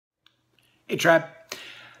Hey tribe.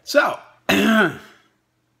 So,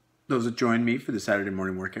 those that joined me for the Saturday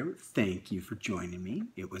morning workout, thank you for joining me.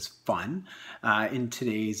 It was fun. In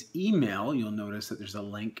today's email, you'll notice that there's a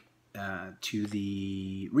link to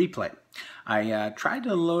the replay. I tried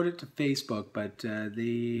to load it to Facebook, but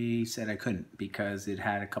they said I couldn't because it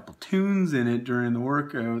had a couple tunes in it during the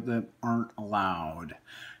workout that aren't allowed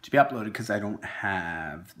to be uploaded because I don't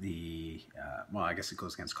have the, well, I guess it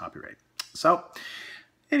goes against copyright. So,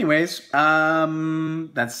 anyways,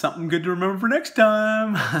 that's something good to remember for next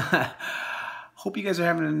time. Hope you guys are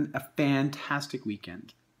having a fantastic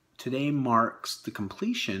weekend. Today marks the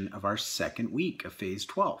completion of our second week of phase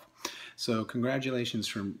 12. So congratulations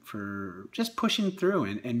for just pushing through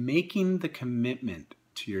and making the commitment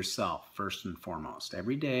to yourself first and foremost.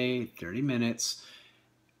 Every day, 30 minutes,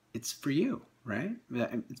 it's for you, right?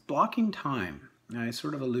 It's blocking time. I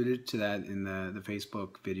sort of alluded to that in the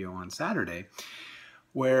Facebook video on Saturday,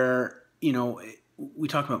 where, you know, we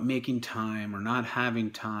talk about making time or not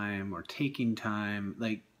having time or taking time.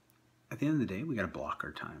 Like, at the end of the day, we got to block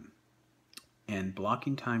our time. And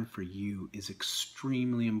blocking time for you is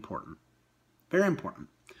extremely important. Very important.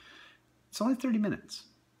 It's only 30 minutes,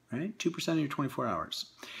 right? 2% of your 24 hours.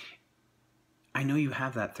 I know you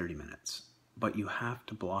have that 30 minutes, but you have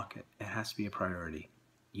to block it. It has to be a priority.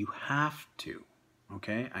 You have to,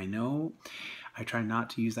 okay? I know I try not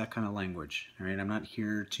to use that kind of language, all right? I'm not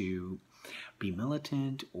here to be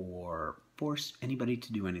militant or force anybody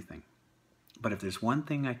to do anything. But if there's one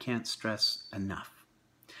thing I can't stress enough,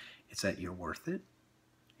 it's that you're worth it,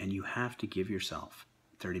 and you have to give yourself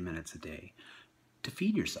 30 minutes a day to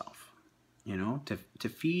feed yourself, you know, to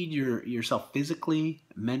feed yourself physically,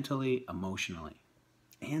 mentally, emotionally,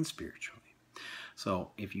 and spiritually.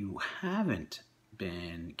 So if you haven't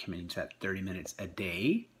been committing to that 30 minutes a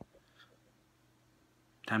day,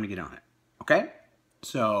 time to get on it, okay?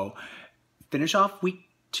 So finish off week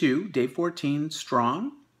 2, day 14,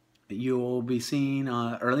 strong. You'll be seeing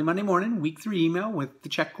early Monday morning, week 3 email with the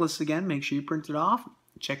checklist again. Make sure you print it off.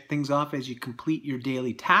 Check things off as you complete your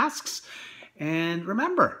daily tasks. And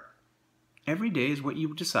remember, every day is what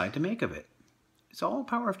you decide to make of it. It's all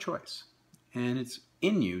power of choice. And it's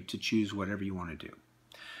in you to choose whatever you want to do.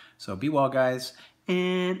 So be well, guys,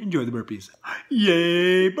 and enjoy the burpees.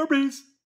 Yay, burpees!